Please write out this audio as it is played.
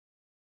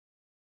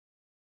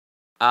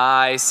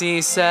I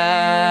see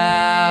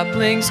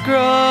saplings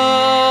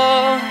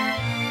grow,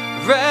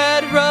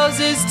 red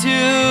roses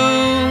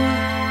too.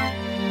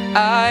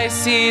 I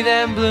see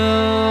them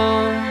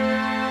bloom,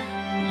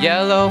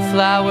 yellow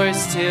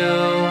flowers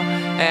too.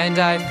 And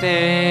I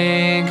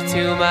think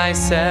to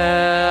myself,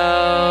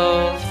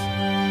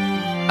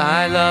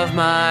 I love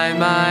my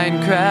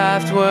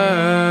Minecraft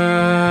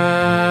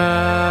world.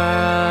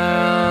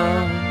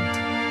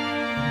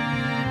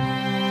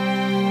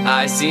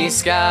 I see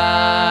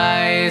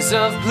skies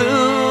of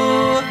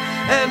blue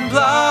and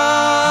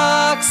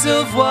blocks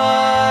of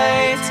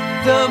white,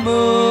 the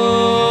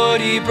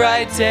moody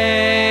bright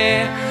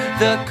day,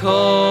 the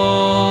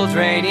cold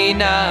rainy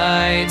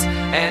night.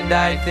 And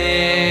I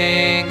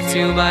think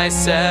to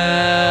myself,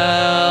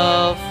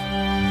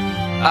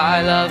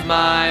 I love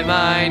my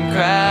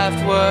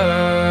Minecraft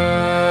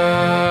world.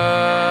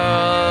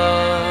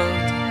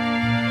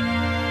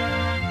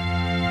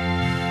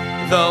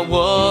 The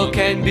wool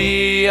can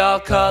be all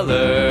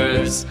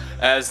colors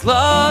as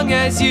long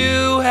as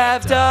you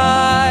have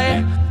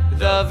dye.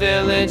 The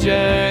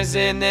villagers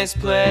in this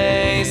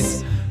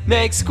place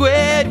make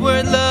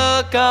Squidward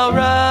look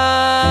alright.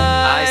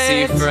 I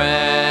see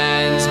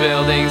friends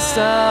building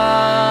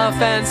stuff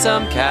and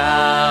some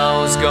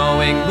cows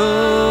going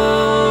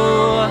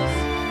moo.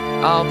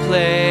 I'll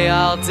play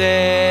all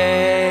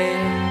day,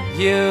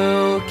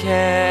 you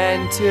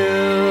can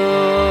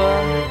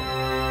too.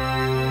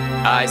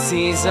 I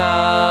see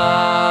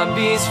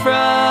zombies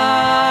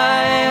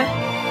fry,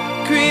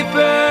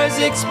 creepers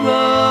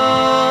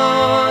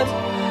explode,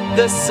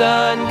 the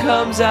sun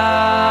comes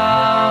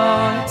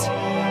out.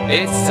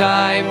 It's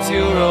time to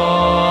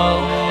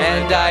roll,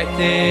 and I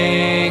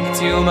think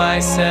to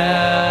myself,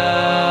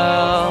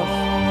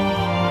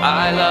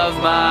 I love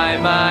my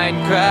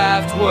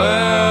Minecraft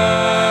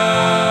world.